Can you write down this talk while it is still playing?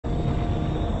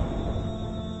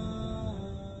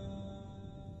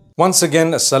Once again,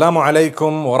 Assalamu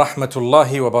alaikum wa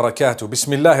rahmatullahi wa barakatuh.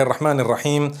 Bismillahir Rahmanir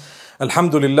Rahim.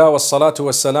 Alhamdulillah wa salatu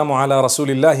wa salamu ala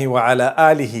rasulillahi wa ala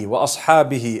alihi wa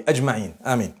ashabihi ajma'in.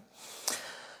 Ameen.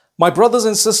 My brothers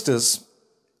and sisters,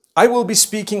 I will be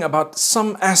speaking about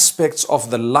some aspects of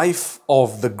the life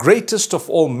of the greatest of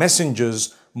all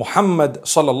messengers, Muhammad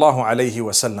sallallahu alayhi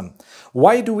wasallam.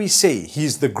 Why do we say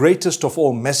he's the greatest of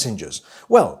all messengers?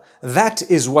 Well, that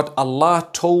is what Allah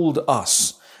told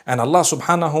us. And Allah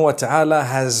subhanahu wa ta'ala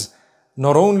has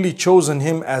not only chosen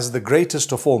him as the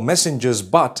greatest of all messengers,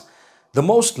 but the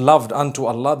most loved unto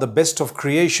Allah, the best of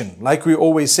creation. Like we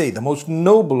always say, the most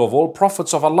noble of all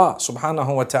prophets of Allah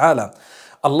subhanahu wa ta'ala.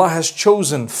 Allah has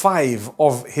chosen 5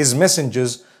 of his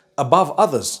messengers above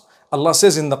others. Allah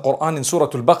says in the Quran in Surah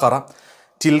Al-Baqarah,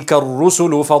 تِلْكَ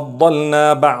الرُّسُلُ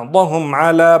فَضَّلْنَا بَعْضَهُمْ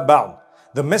عَلَى بَعْضٍ.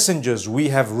 The messengers, we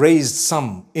have raised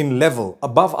some in level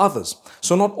above others.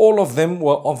 So not all of them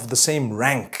were of the same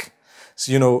rank.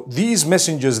 So, these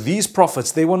messengers, these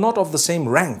prophets, they were not of the same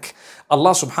rank.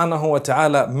 Allah subhanahu wa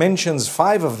ta'ala mentions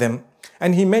 5 of them,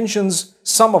 and he mentions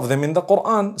some of them in the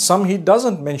Quran. Some he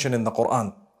doesn't mention in the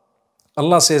Quran.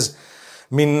 Allah says,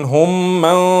 مِنْهُمْ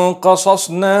مَنْ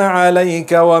قَصَصْنَا عَلَيْكَ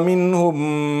وَمِنْهُمْ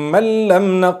مَنْ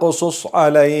لَمْ نَقْصُصْ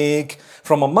عَلَيْكَ.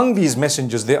 From among these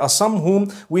messengers, there are some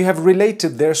whom we have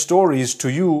related their stories to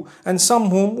you, and some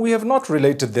whom we have not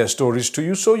related their stories to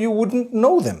you, so you wouldn't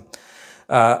know them.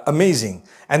 Amazing.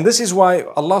 And this is why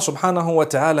Allah subhanahu wa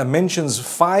ta'ala mentions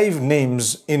 5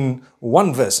 names in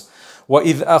one verse.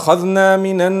 وَإِذْ أَخَذْنَا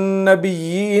مِنَ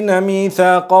النَّبِيِّينَ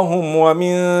مِيثَاقَهُمْ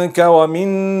وَمِنْكَ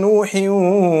وَمِنْ نُوحٍ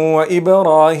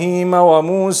وَإِبْرَاهِيمَ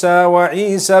وَمُوسَى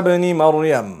وَعِيسَى بْنِ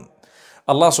مَرْيَمَ.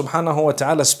 Allah subhanahu wa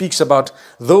ta'ala speaks about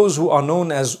those who are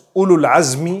known as ulul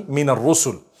azmi min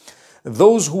ar-rusul.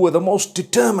 Those who were the most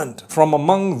determined from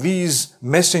among these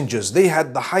messengers. They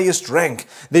had the highest rank.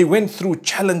 They went through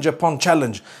challenge upon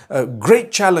challenge,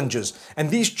 great challenges.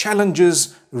 And these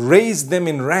challenges raised them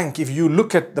in rank. If you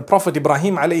look at the Prophet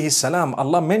Ibrahim alayhi salam,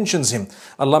 Allah mentions him.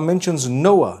 Allah mentions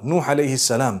Noah, Nuh alayhi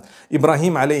salam,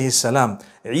 Ibrahim alayhi salam,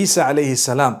 Isa alayhi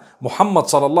salam, Muhammad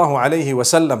sallallahu alayhi wa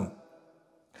sallam.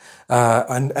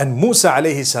 And Musa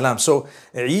alayhi salam. So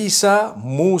Isa,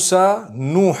 Musa,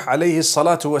 Nuh alayhi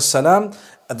salatu was salam,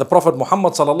 the Prophet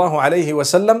Muhammad sallallahu alayhi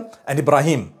wasallam, and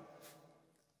Ibrahim.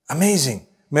 Amazing.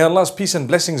 May Allah's peace and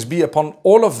blessings be upon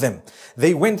all of them.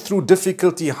 They went through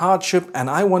difficulty, hardship, and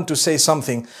I want to say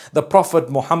something. The Prophet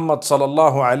Muhammad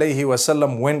sallallahu alayhi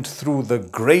wasallam went through the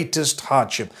greatest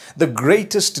hardship, the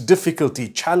greatest difficulty,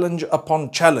 challenge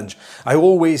upon challenge. I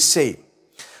always say,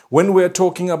 when we're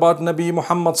talking about Nabi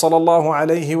Muhammad sallallahu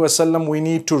alayhi wasallam, we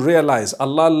need to realize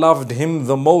Allah loved him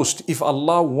the most. If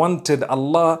Allah wanted,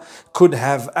 Allah could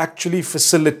have actually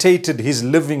facilitated his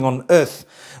living on earth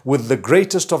with the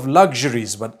greatest of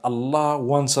luxuries. But Allah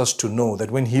wants us to know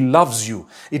that when he loves you,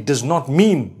 it does not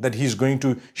mean that he's going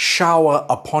to shower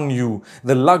upon you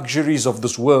the luxuries of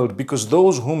this world, because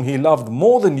those whom he loved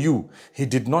more than you, he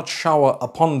did not shower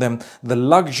upon them the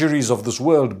luxuries of this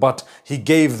world, but he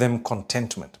gave them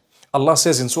contentment. Allah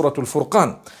says in Surah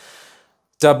Al-Furqan,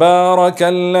 تبارك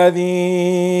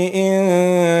الذي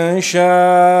إن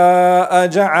شاء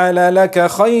جعل لك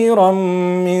خيرا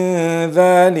من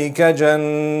ذلك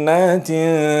جنات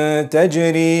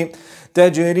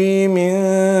تجري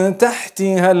من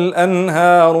تحتها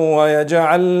الأنهار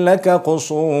ويجعل لك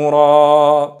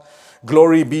قصورا.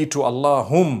 Glory be to Allah,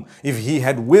 whom, if he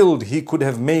had willed, he could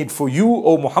have made for you,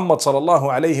 O Muhammad sallallahu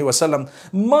alayhi wasallam,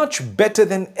 much better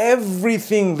than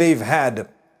everything they've had.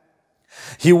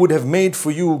 He would have made for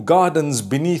you gardens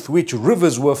beneath which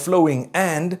rivers were flowing,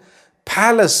 and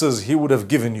palaces he would have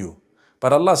given you.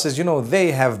 But Allah says,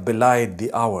 they have belied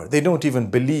the hour. They don't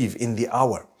even believe in the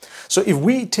hour. So if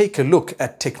we take a look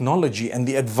at technology and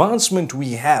the advancement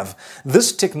we have,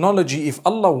 this technology, if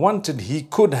Allah wanted, he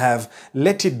could have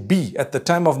let it be at the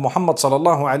time of Muhammad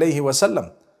sallallahu alayhi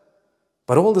wasallam.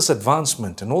 But all this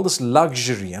advancement and all this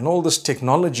luxury and all this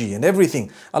technology and everything,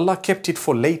 Allah kept it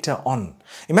for later on.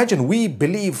 Imagine, we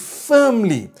believe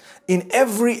firmly in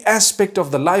every aspect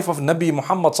of the life of Nabi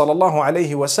Muhammad sallallahu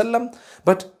alayhi wasallam,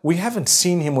 but we haven't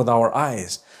seen him with our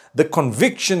eyes. The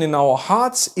conviction in our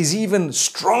hearts is even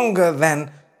stronger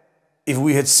than if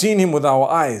we had seen him with our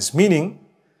eyes. Meaning,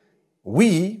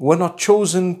 we were not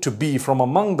chosen to be from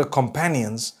among the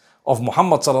companions of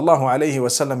Muhammad sallallahu alayhi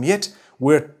wasallam, yet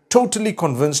we're totally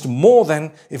convinced more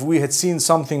than if we had seen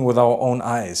something with our own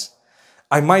eyes.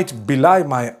 I might belie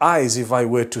my eyes if I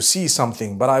were to see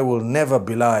something, but I will never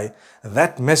belie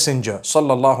that messenger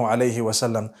sallallahu alayhi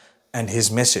wasallam and his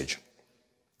message.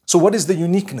 So what is the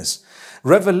uniqueness?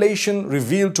 Revelation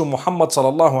revealed to Muhammad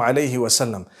sallallahu alayhi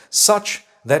wasallam, such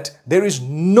that there is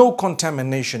no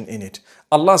contamination in it.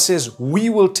 Allah says, we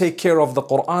will take care of the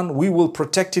Quran, we will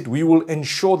protect it, we will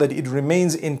ensure that it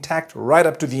remains intact right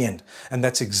up to the end. And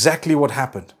that's exactly what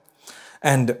happened.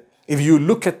 And if you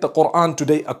look at the Quran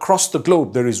today across the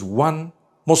globe, there is one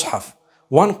Mus'haf,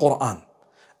 one Quran.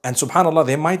 And subhanAllah,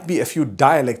 there might be a few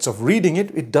dialects of reading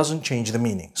it, it doesn't change the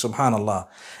meaning, subhanAllah.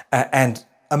 And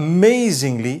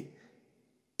amazingly,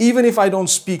 even if I don't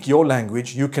speak your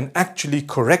language, you can actually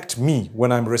correct me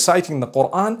when I'm reciting the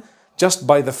Quran just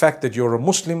by the fact that you're a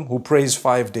Muslim who prays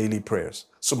 5 daily prayers.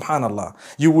 Subhanallah.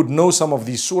 You would know some of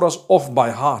these surahs off by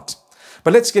heart.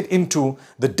 But let's get into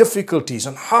the difficulties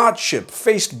and hardship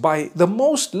faced by the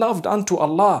most loved unto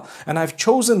Allah. And I've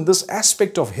chosen this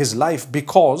aspect of his life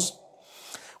because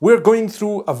we're going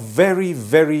through a very,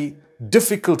 very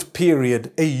difficult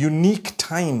period, a unique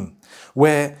time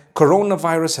where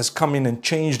coronavirus has come in and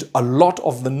changed a lot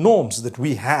of the norms that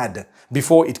we had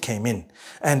before it came in.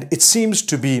 And it seems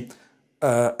to be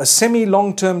a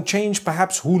semi-long-term change,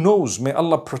 perhaps, who knows? May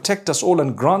Allah protect us all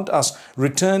and grant us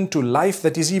return to life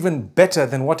that is even better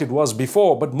than what it was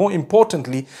before. But more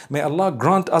importantly, may Allah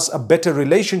grant us a better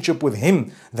relationship with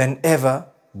Him than ever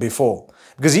before.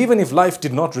 Because even if life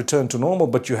did not return to normal,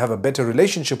 but you have a better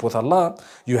relationship with Allah,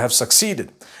 you have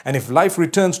succeeded. And if life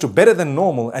returns to better than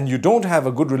normal and you don't have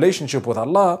a good relationship with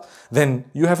Allah, then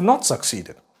you have not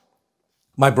succeeded.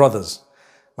 My brothers,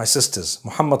 my sisters,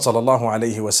 Muhammad sallallahu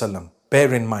alayhi wasallam,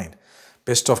 bear in mind,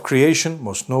 best of creation,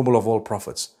 most noble of all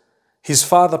prophets. His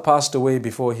father passed away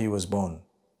before he was born.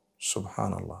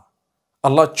 Subhanallah.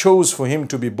 Allah chose for him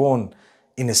to be born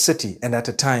in a city and at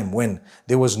a time when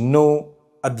there was no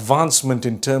advancement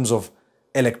in terms of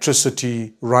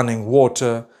electricity, running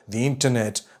water, the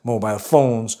internet, mobile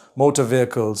phones, motor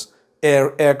vehicles,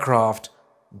 aircraft,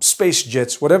 space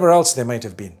jets, whatever else there might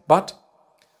have been. But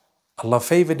Allah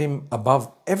favored him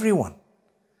above everyone.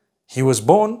 He was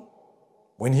born.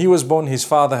 When he was born, his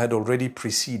father had already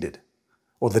preceded,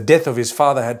 or the death of his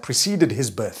father had preceded his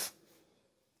birth.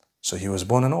 So he was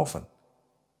born an orphan.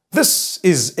 This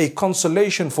is a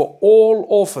consolation for all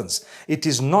orphans. It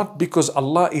is not because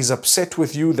Allah is upset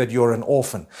with you that you're an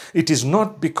orphan. It is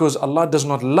not because Allah does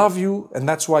not love you and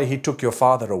that's why He took your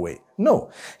father away.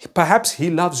 No, perhaps He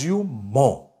loves you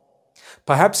more.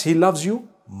 Perhaps He loves you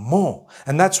more.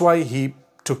 And that's why He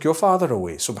took your father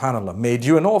away, subhanallah, made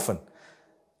you an orphan.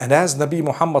 And as Nabi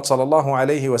Muhammad sallallahu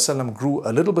alayhi wasallam grew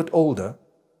a little bit older,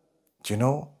 do you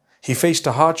know, he faced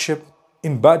a hardship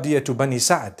in Badiyah to Bani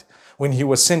Sa'd, when he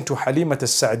was sent to Halima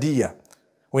as-Sa'diyah,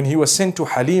 when he was sent to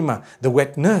Halima, the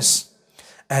wet nurse.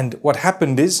 And what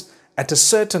happened is, at a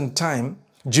certain time,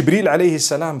 Jibreel alayhi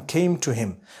salam came to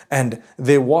him and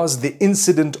there was the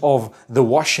incident of the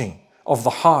washing of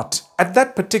the heart at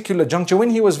that particular juncture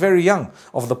when he was very young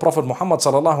of the Prophet Muhammad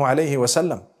sallallahu alayhi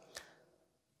wasallam.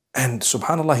 And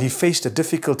subhanallah, he faced a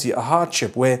difficulty, a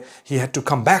hardship where he had to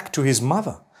come back to his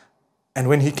mother. And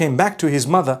when he came back to his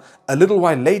mother, a little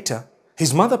while later,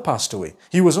 his mother passed away.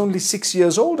 He was only 6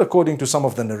 years old, according to some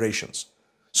of the narrations.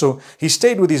 So he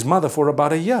stayed with his mother for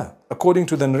about a year. According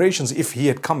to the narrations, if he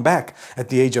had come back at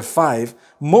the age of 5,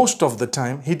 most of the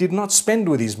time he did not spend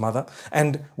with his mother.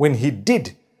 And when he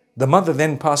did, the mother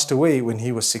then passed away when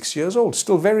he was 6 years old,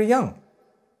 still very young.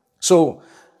 So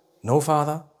no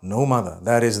father, no mother.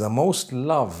 That is the most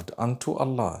loved unto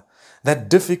Allah. That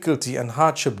difficulty and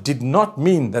hardship did not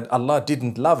mean that Allah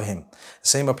didn't love him. The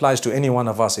same applies to any one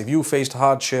of us. If you faced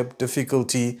hardship,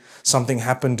 difficulty, something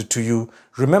happened to you,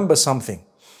 remember something.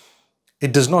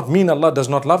 It does not mean Allah does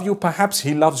not love you. Perhaps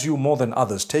He loves you more than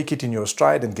others. Take it in your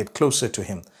stride and get closer to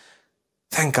Him.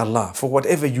 Thank Allah for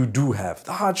whatever you do have.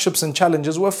 The hardships and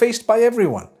challenges were faced by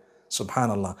everyone.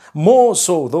 Subhanallah. More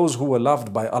so those who were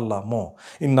loved by Allah more.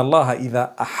 Inna Allah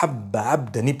idha ahabba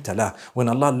abdan ibtala. When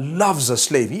Allah loves a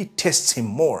slave, He tests him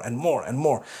more and more and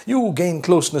more. You gain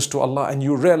closeness to Allah and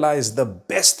you realize the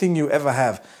best thing you ever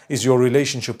have is your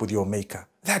relationship with your Maker.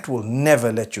 That will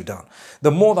never let you down.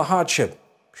 The more the hardship,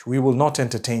 we will not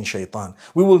entertain shaitan.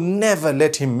 We will never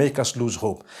let him make us lose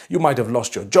hope. You might have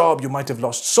lost your job. You might have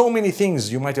lost so many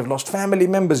things. You might have lost family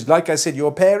members. Like I said,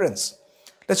 your parents.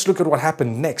 Let's look at what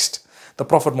happened next. The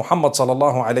Prophet Muhammad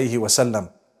sallallahu alayhi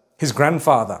wasallam, his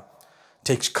grandfather,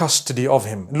 takes custody of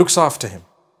him, looks after him.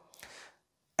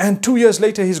 And 2 years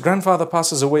later, his grandfather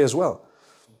passes away as well.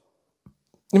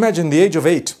 Imagine the age of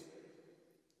 8.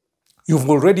 You've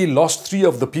already lost 3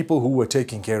 of the people who were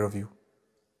taking care of you.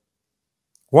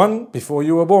 One before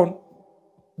you were born,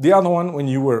 the other one when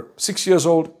you were 6 years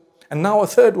old, and now a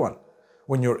third one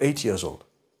when you're 8 years old.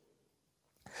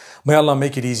 May Allah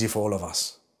make it easy for all of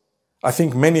us. I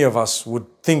think many of us would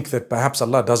think that perhaps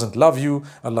Allah doesn't love you,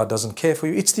 Allah doesn't care for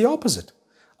you. It's the opposite.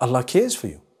 Allah cares for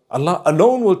you. Allah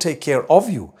alone will take care of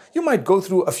you. You might go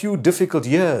through a few difficult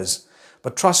years,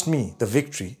 but trust me, the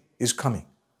victory is coming.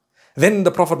 Then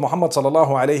the Prophet Muhammad sallallahu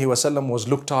alaihi wasallam was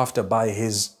looked after by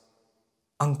his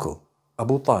uncle,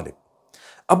 Abu Talib.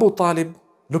 Abu Talib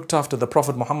looked after the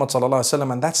Prophet Muhammad sallallahu alaihi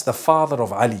wasallam, and that's the father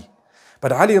of Ali.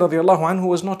 But Ali radiallahu anhu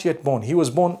was not yet born. He was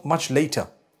born much later.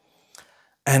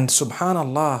 And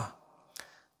subhanallah,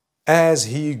 as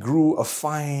he grew a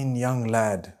fine young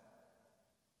lad,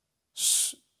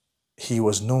 he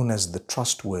was known as the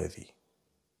trustworthy.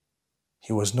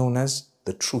 He was known as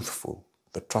the truthful,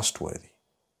 the trustworthy.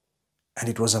 And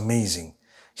it was amazing.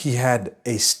 He had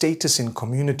a status in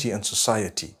community and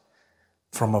society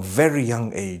from a very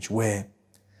young age where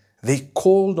they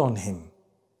called on him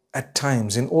at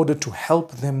times in order to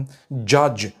help them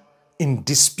judge in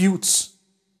disputes.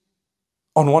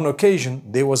 On one occasion,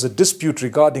 there was a dispute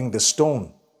regarding the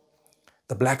stone,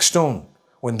 the black stone,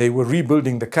 when they were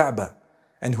rebuilding the Kaaba,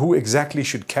 and who exactly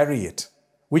should carry it,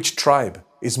 which tribe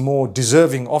is more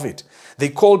deserving of it. They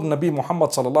called Nabi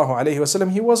Muhammad sallallahu alaihi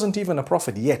wasallam. He wasn't even a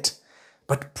prophet yet,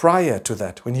 but prior to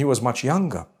that, when he was much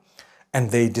younger,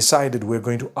 and they decided, we're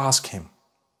going to ask him,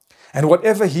 and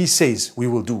whatever he says, we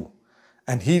will do.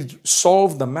 And he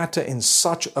solved the matter in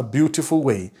such a beautiful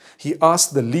way. He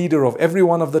asked the leader of every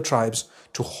one of the tribes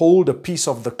to hold a piece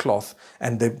of the cloth,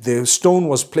 and the stone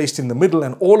was placed in the middle,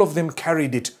 and all of them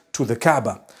carried it to the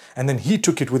Kaaba. And then he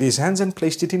took it with his hands and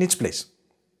placed it in its place.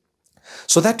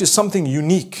 So that is something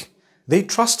unique. They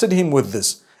trusted him with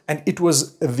this, and it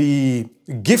was the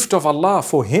gift of Allah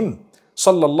for him,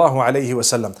 sallallahu alayhi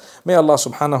wasallam. May Allah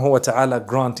subhanahu wa ta'ala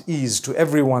grant ease to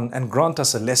everyone and grant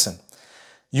us a lesson.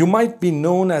 You might be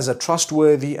known as a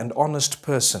trustworthy and honest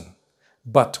person,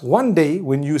 but one day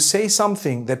when you say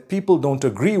something that people don't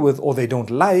agree with or they don't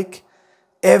like,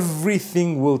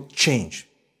 everything will change.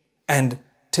 And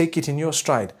take it in your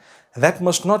stride. That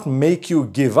must not make you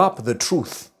give up the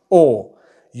truth or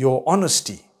your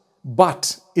honesty,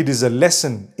 but it is a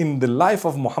lesson in the life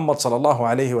of Muhammad sallallahu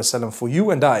alaihi wasallam for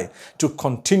you and I to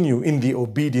continue in the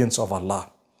obedience of Allah.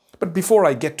 But before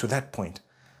I get to that point,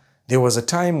 there was a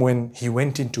time when he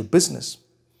went into business.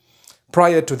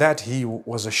 Prior to that, he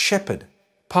was a shepherd,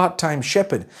 part-time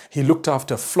shepherd. He looked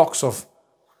after flocks of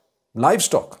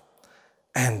livestock.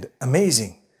 And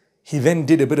amazing, he then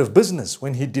did a bit of business.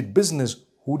 When he did business,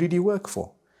 who did he work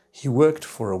for? He worked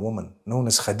for a woman known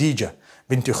as Khadija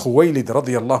binti Khuwaylid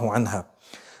radiyallahu anha.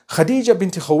 Khadija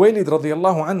binti Khuwaylid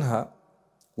radiyallahu anha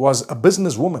was a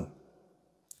businesswoman,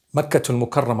 Makkatul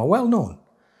Mukarramah, well known.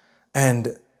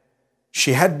 And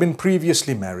she had been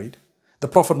previously married. The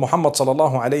Prophet Muhammad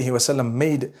sallallahu alayhi wasallam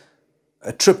made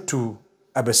a trip to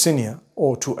Abyssinia,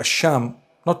 or to Asham,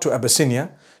 not to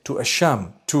Abyssinia, to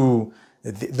Asham, to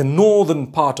the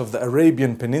northern part of the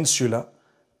Arabian Peninsula,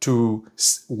 to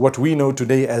what we know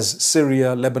today as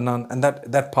Syria, Lebanon, and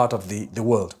that part of the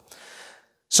world.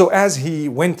 So as he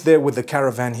went there with the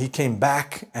caravan, he came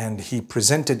back and he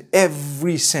presented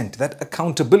every cent. That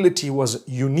accountability was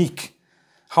unique.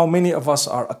 How many of us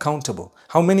are accountable?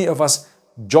 How many of us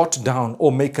jot down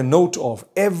or make a note of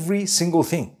every single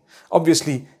thing?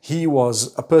 Obviously, he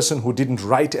was a person who didn't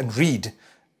write and read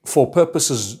for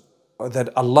purposes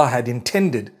that Allah had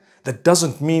intended. That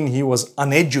doesn't mean he was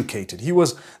uneducated. He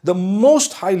was the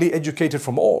most highly educated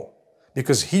from all,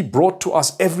 because he brought to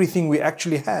us everything we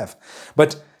actually have.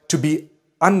 But to be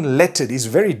unlettered is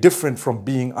very different from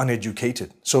being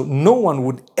uneducated. So no one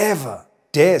would ever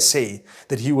dare say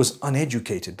that he was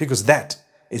uneducated, because that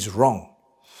is wrong.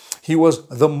 He was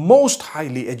the most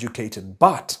highly educated,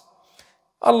 but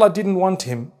Allah didn't want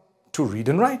him to read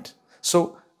and write.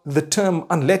 So the term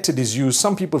unlettered is used.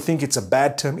 Some people think it's a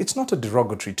bad term. It's not a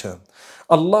derogatory term.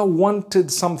 Allah wanted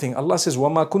something. Allah says,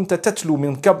 وَمَا كُنْتَ تَتْلُو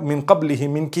مِنْ قَبْلِهِ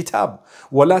مِنْ كِتَابٍ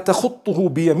وَلَا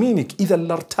تَخُطُّهُ بِيَمِينِكَ إِذَا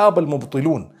لَارْتَابَ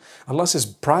الْمُبْطِلُونَ. Allah says,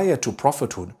 prior to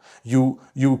prophethood, you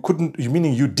couldn't,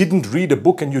 meaning you didn't read a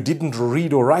book and you didn't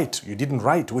read or write. You didn't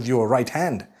write with your right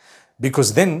hand,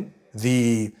 because then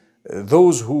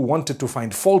those who wanted to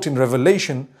find fault in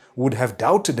revelation would have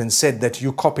doubted and said that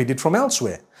you copied it from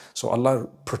elsewhere. So Allah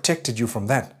protected you from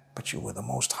that, but you were the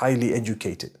most highly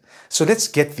educated. So let's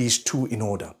get these two in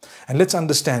order. And let's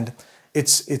understand,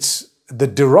 it's the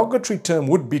derogatory term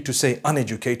would be to say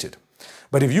uneducated.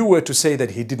 But if you were to say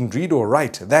that he didn't read or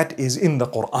write, that is in the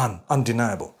Quran,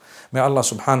 undeniable. May Allah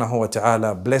subhanahu wa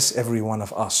ta'ala bless every one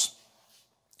of us.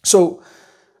 So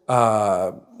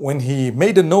when he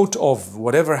made a note of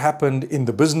whatever happened in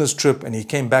the business trip, and he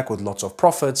came back with lots of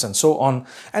profits and so on,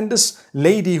 and this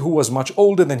lady who was much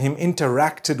older than him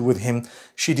interacted with him,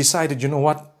 she decided, you know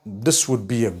what, this would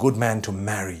be a good man to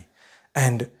marry.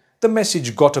 And the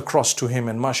message got across to him,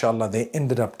 and mashallah, they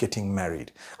ended up getting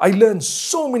married. I learned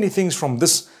so many things from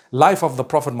this life of the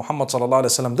Prophet Muhammad sallallahu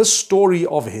alaihi wasallam, this story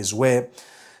of his where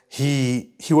he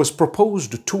was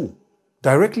proposed to,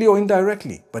 directly or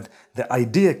indirectly, but the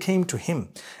idea came to him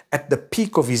at the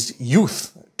peak of his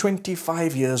youth,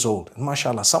 25 years old. And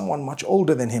mashallah, someone much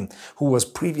older than him who was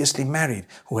previously married,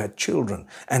 who had children.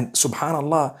 And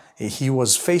subhanallah, he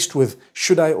was faced with,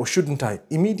 should I or shouldn't I?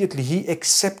 Immediately he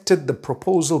accepted the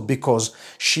proposal because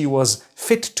she was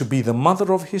fit to be the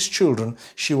mother of his children.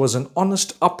 She was an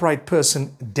honest, upright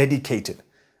person, dedicated.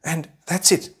 And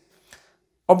that's it.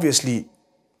 Obviously,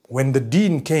 when the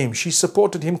deen came, she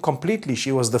supported him completely.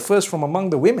 She was the first from among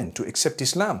the women to accept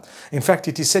Islam. In fact,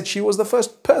 it is said she was the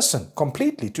first person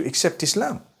completely to accept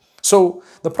Islam. So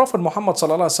the Prophet Muhammad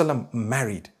ﷺ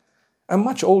married a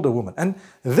much older woman. And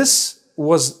this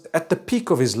was at the peak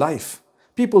of his life.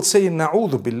 People say,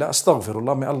 Na'udhu billah,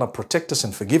 astaghfirullah, may Allah protect us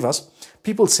and forgive us.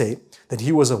 People say that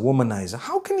he was a womanizer.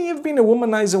 How can he have been a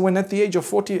womanizer when at the age of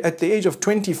 40, at the age of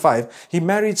 25, he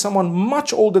married someone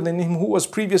much older than him who was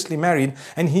previously married,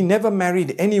 and he never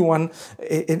married anyone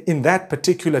in that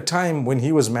particular time when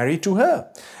he was married to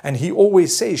her. And he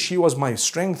always says, she was my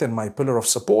strength and my pillar of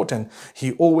support, and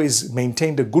he always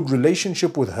maintained a good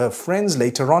relationship with her friends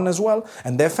later on as well,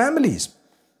 and their families.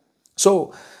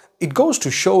 So it goes to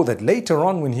show that later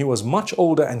on when he was much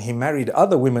older and he married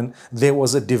other women, there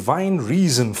was a divine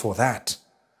reason for that.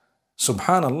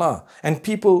 Subhanallah. And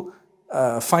people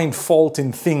find fault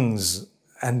in things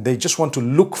and they just want to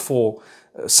look for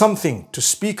something to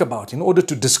speak about in order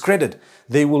to discredit.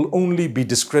 They will only be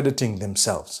discrediting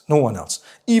themselves, no one else.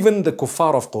 Even the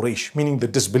kuffar of Quraysh, meaning the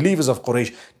disbelievers of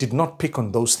Quraysh, did not pick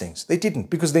on those things. They didn't,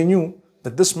 because they knew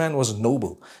that this man was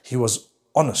noble, he was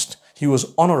honest, he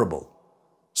was honorable.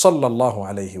 Sallallahu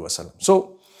alayhi wasallam.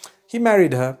 So he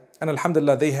married her, and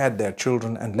alhamdulillah, they had their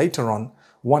children. And later on,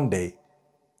 one day,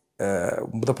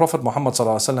 the Prophet Muhammad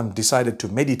sallallahu alaihi wasallam decided to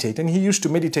meditate, and he used to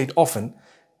meditate often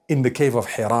in the cave of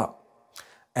Hira.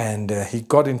 And he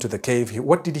got into the cave.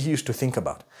 What did he used to think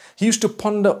about? He used to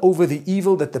ponder over the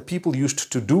evil that the people used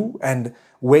to do and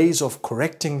ways of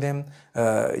correcting them,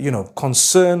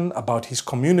 concern about his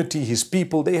community, his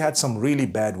people. They had some really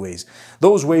bad ways.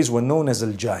 Those ways were known as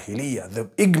al-jahiliyyah, the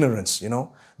ignorance,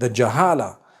 the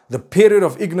jahala, the period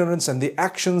of ignorance, and the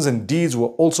actions and deeds were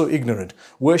also ignorant.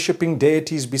 Worshipping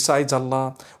deities besides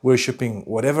Allah, worshipping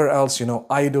whatever else,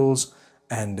 idols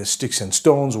and sticks and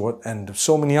stones and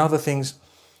so many other things.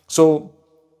 So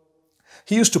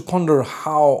he used to ponder,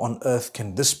 how on earth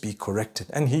can this be corrected?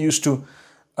 And he used to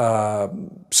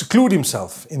seclude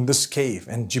himself in this cave.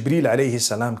 And Jibreel alayhi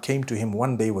salam came to him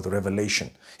one day with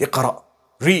revelation. Iqra,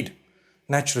 read.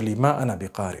 Naturally, ma ana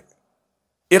biqari.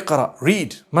 Iqra,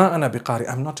 read. Ma ana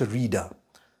biqari. I'm not a reader.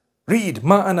 Read.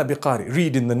 Ma ana biqari.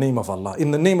 Read in the name of Allah.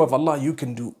 In the name of Allah, you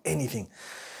can do anything.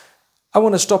 I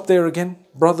want to stop there again.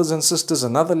 Brothers and sisters,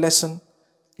 another lesson.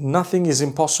 Nothing is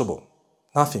impossible.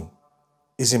 Nothing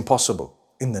is impossible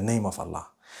in the name of Allah.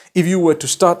 If you were to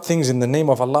start things in the name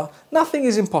of Allah, nothing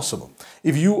is impossible.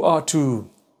 If you are to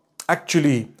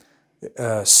actually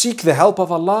seek the help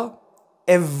of Allah,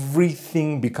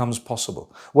 everything becomes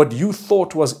possible. What you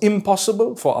thought was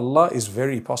impossible for Allah is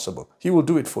very possible. He will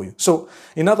do it for you. So,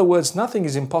 in other words, nothing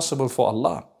is impossible for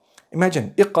Allah.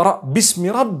 Imagine, Iqra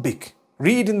bismi rabbik.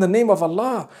 Read in the name of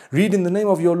Allah. Read in the name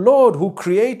of your Lord who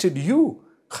created you.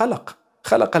 Khalaq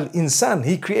al-insan.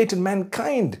 He created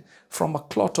mankind from a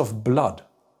clot of blood.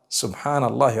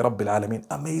 Subhanallah Rabbil Alameen.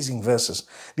 Amazing verses.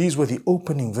 These were the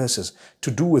opening verses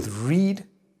to do with read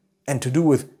and to do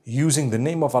with using the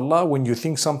name of Allah when you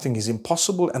think something is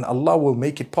impossible, and Allah will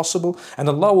make it possible, and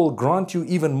Allah will grant you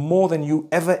even more than you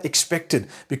ever expected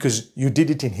because you did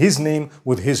it in His name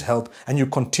with His help and you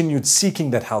continued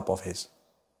seeking that help of His.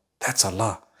 That's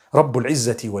Allah. Rabbul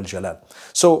Izzati wal Jalal.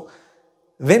 So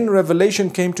then revelation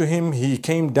came to him. He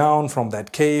came down from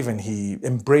that cave and he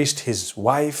embraced his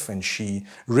wife, and she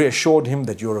reassured him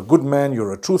that you're a good man,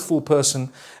 you're a truthful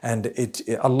person, and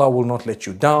Allah will not let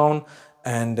you down.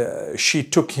 And she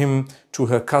took him to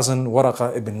her cousin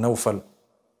Waraqa ibn Nawfal.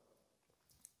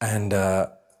 And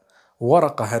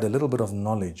Waraqa had a little bit of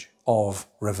knowledge of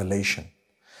revelation.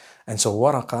 And so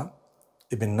Waraqa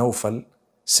ibn Nawfal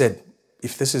said,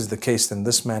 if this is the case, then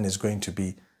this man is going to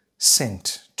be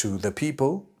sent to the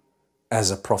people as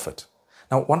a prophet.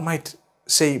 Now, one might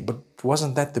say, but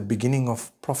wasn't that the beginning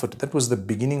of prophet? That was the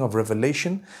beginning of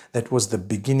revelation. That was the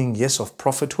beginning, yes, of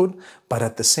prophethood. But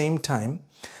at the same time,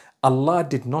 Allah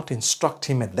did not instruct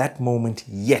him at that moment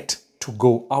yet to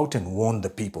go out and warn the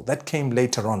people. That came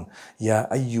later on. Ya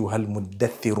ayyuhal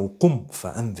muddathiru qum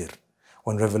fa'anzir.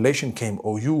 When revelation came,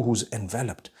 O you who's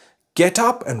enveloped, Get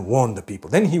up and warn the people.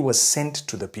 Then he was sent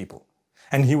to the people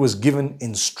and he was given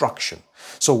instruction.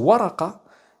 So Waraqa,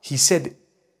 he said,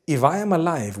 if I am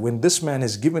alive when this man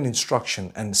is given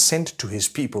instruction and sent to his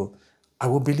people, I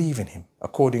will believe in him,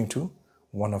 according to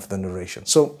one of the narrations.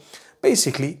 So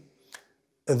basically,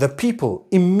 the people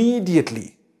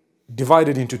immediately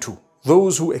divided into two: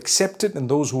 those who accepted and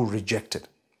those who rejected.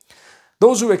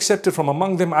 Those who accepted, from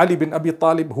among them Ali bin Abi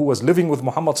Talib, who was living with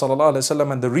Muhammad sallallahu alaihi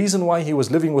wasallam, and the reason why he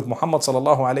was living with Muhammad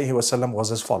sallallahu alaihi wasallam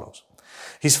was as follows.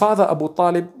 His father Abu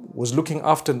Talib was looking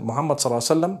after Muhammad sallallahu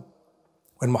alaihi wasallam.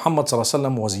 When Muhammad sallallahu alaihi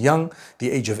wasallam was young,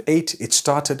 the age of 8, it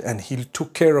started, and he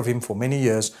took care of him for many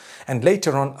years. And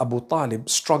later on, Abu Talib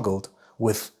struggled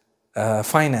with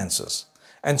finances.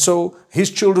 And so his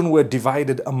children were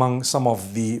divided among some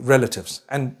of the relatives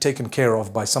and taken care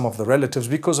of by some of the relatives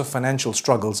because of financial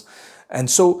struggles. And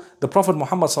so the Prophet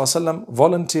Muhammad ﷺ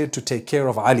volunteered to take care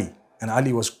of Ali, and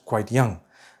Ali was quite young,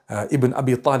 Ibn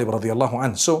Abi Talib radiallahu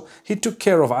anhu. So he took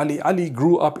care of Ali. Ali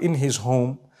grew up in his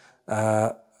home,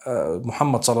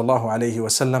 Muhammad sallallahu alayhi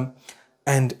wasallam.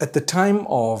 And at the time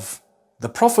of the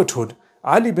prophethood,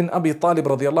 Ali bin Abi Talib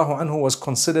radiallahu anhu was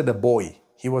considered a boy.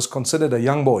 He was considered a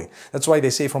young boy. That's why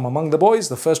they say from among the boys,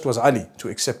 the first was Ali to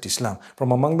accept Islam.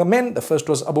 From among the men, the first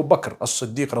was Abu Bakr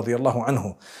as-Siddiq radiallahu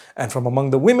anhu. And from among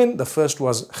the women, the first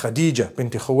was Khadija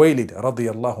bint Khuwaylid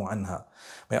radiallahu anha.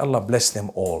 May Allah bless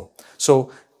them all. So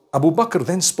Abu Bakr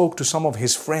then spoke to some of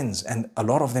his friends, and a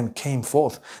lot of them came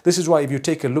forth. This is why if you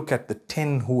take a look at the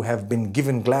 10 who have been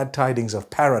given glad tidings of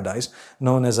paradise,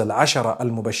 known as Al-Ashara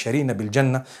Al-Mubashirina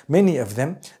Bil-Jannah, many of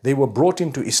them, they were brought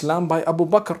into Islam by Abu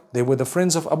Bakr. They were the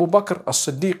friends of Abu Bakr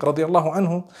as-Siddiq radiallahu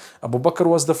anhu. Abu Bakr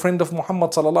was the friend of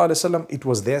Muhammad sallallahu alaihi wasallam. It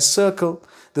was their circle.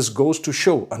 This goes to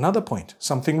show another point,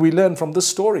 something we learn from this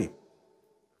story.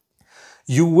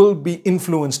 You will be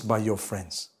influenced by your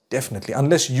friends, definitely,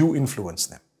 unless you influence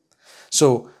them.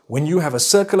 So when you have a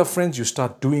circle of friends, you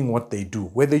start doing what they do,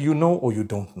 whether you know or you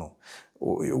don't know.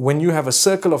 When you have a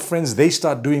circle of friends, they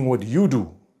start doing what you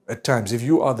do at times, if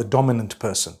you are the dominant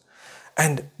person.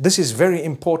 And this is very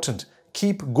important.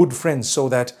 Keep good friends so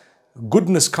that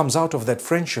goodness comes out of that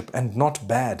friendship and not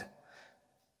bad.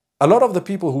 A lot of the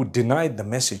people who denied the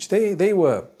message, they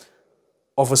were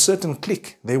of a certain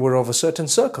clique. They were of a certain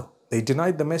circle. They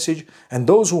denied the message, and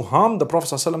those who harmed the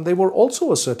Prophet ﷺ, they were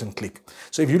also a certain clique.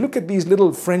 So if you look at these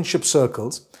little friendship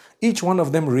circles, each one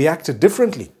of them reacted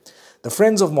differently. The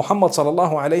friends of Muhammad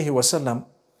ﷺ,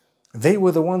 they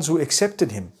were the ones who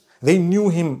accepted him. They knew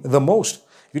him the most.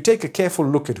 You take a careful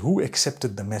look at who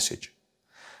accepted the message.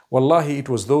 Wallahi, it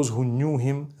was those who knew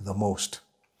him the most.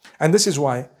 And this is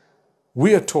why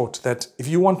we are taught that if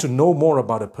you want to know more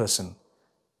about a person,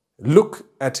 look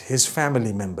at his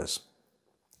family members.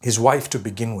 His wife to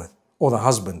begin with, or the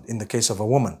husband in the case of a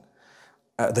woman,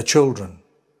 the children.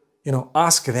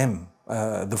 Ask them,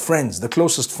 the friends, the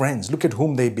closest friends, look at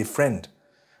whom they befriend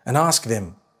and ask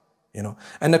them.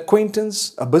 An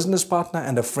acquaintance, a business partner,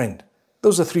 and a friend.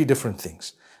 Those are 3 different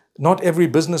things. Not every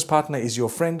business partner is your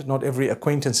friend, not every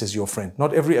acquaintance is your friend,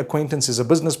 not every acquaintance is a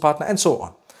business partner, and so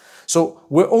on. So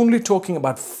we're only talking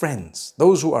about friends,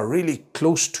 those who are really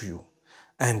close to you.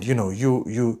 And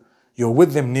you're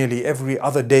with them nearly every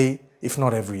other day, if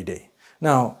not every day.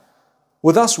 Now,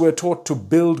 with us, we're taught to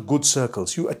build good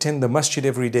circles. You attend the masjid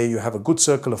every day, you have a good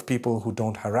circle of people who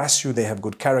don't harass you, they have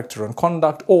good character and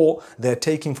conduct, or they're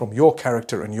taking from your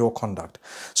character and your conduct.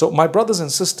 So my brothers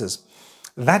and sisters,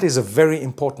 that is a very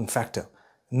important factor.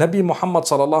 Nabi Muhammad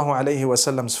sallallahu alayhi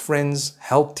wasallam's friends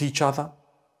helped each other.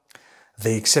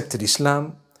 They accepted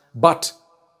Islam, but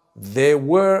there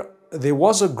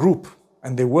was a group,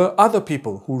 and there were other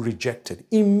people who rejected.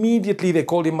 Immediately they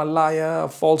called him a liar, a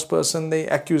false person. They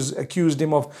accused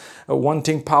him of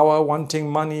wanting power, wanting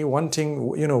money, wanting,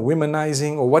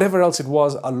 womanizing, or whatever else it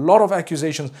was. A lot of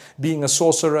accusations, being a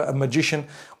sorcerer, a magician.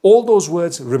 All those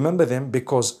words, remember them,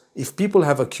 because if people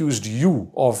have accused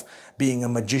you of being a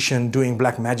magician, doing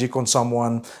black magic on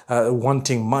someone,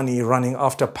 wanting money, running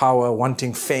after power,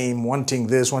 wanting fame, wanting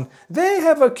this one, they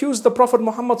have accused the Prophet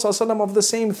Muhammad ﷺ of the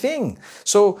same thing.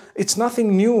 So it's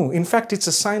nothing new. In fact, it's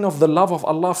a sign of the love of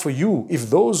Allah for you.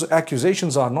 If those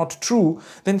accusations are not true,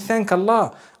 then thank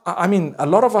Allah. I mean, a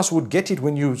lot of us would get it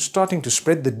when you're starting to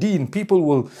spread the deen. People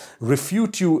will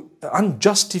refute you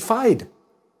unjustified,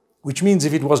 which means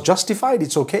if it was justified,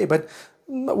 it's okay. But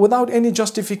without any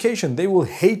justification, they will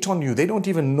hate on you. They don't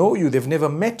even know you. They've never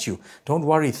met you. Don't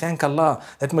worry. Thank Allah.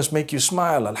 That must make you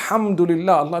smile.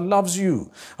 Alhamdulillah. Allah loves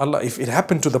you. Allah, if it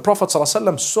happened to the Prophet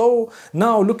ﷺ, so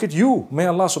now look at you. May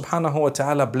Allah subhanahu wa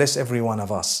ta'ala bless every one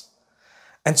of us.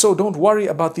 And so don't worry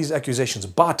about these accusations,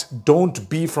 but don't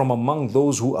be from among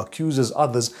those who accuses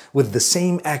others with the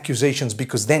same accusations,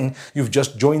 because then you've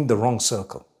just joined the wrong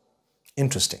circle.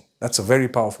 Interesting. That's a very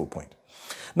powerful point.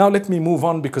 Now let me move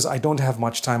on because I don't have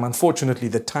much time. Unfortunately,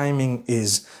 the timing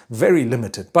is very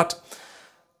limited. But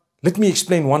let me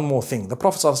explain one more thing. The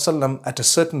Prophet ﷺ at a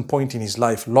certain point in his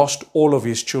life lost all of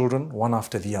his children one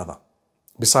after the other,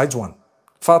 besides one.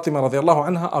 Fatima radiallahu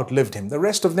anha outlived him. The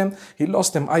rest of them, he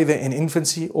lost them either in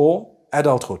infancy or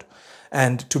adulthood.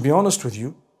 And to be honest with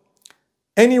you,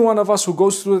 any one of us who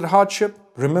goes through that hardship,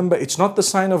 remember, it's not the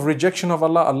sign of rejection of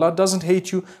Allah. Allah doesn't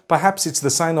hate you. Perhaps it's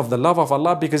the sign of the love of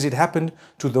Allah, because it happened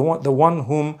to the one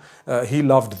whom he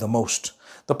loved the most.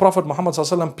 The Prophet Muhammad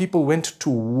ﷺ, people went to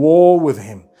war with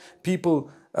him. People,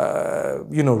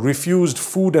 refused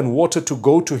food and water to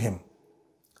go to him,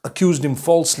 accused him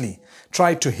falsely,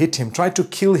 tried to hit him, tried to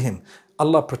kill him.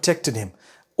 Allah protected him.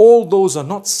 All those are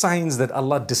not signs that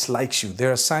Allah dislikes you. They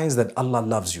are signs that Allah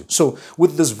loves you. So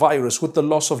with this virus, with the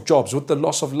loss of jobs, with the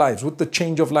loss of lives, with the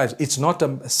change of lives, it's not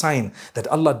a sign that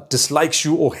Allah dislikes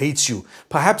you or hates you.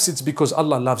 Perhaps it's because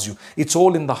Allah loves you. It's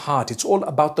all in the heart. It's all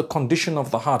about the condition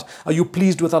of the heart. Are you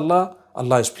pleased with Allah?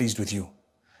 Allah is pleased with you.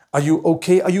 Are you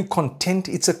okay? Are you content?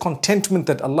 It's a contentment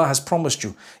that Allah has promised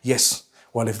you. Yes.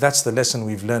 Well, if that's the lesson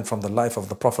we've learned from the life of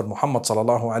the Prophet Muhammad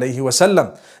sallallahu alaihi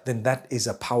wasallam, then that is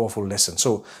a powerful lesson.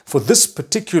 So for this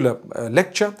particular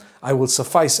lecture, I will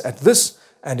suffice at this,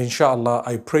 and inshallah,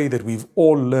 I pray that we've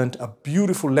all learned a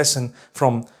beautiful lesson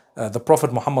from the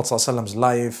Prophet Muhammad sallallahu alaihi wasallam's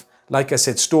life. Like I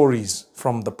said, stories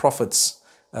from the prophets,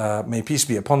 may peace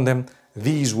be upon them.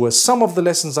 These were some of the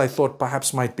lessons I thought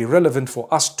perhaps might be relevant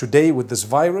for us today with this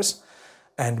virus.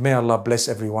 And may Allah bless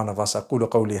every one of us. أقول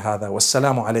قولي هذا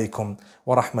والسلام عليكم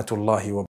ورحمة الله وبركاته.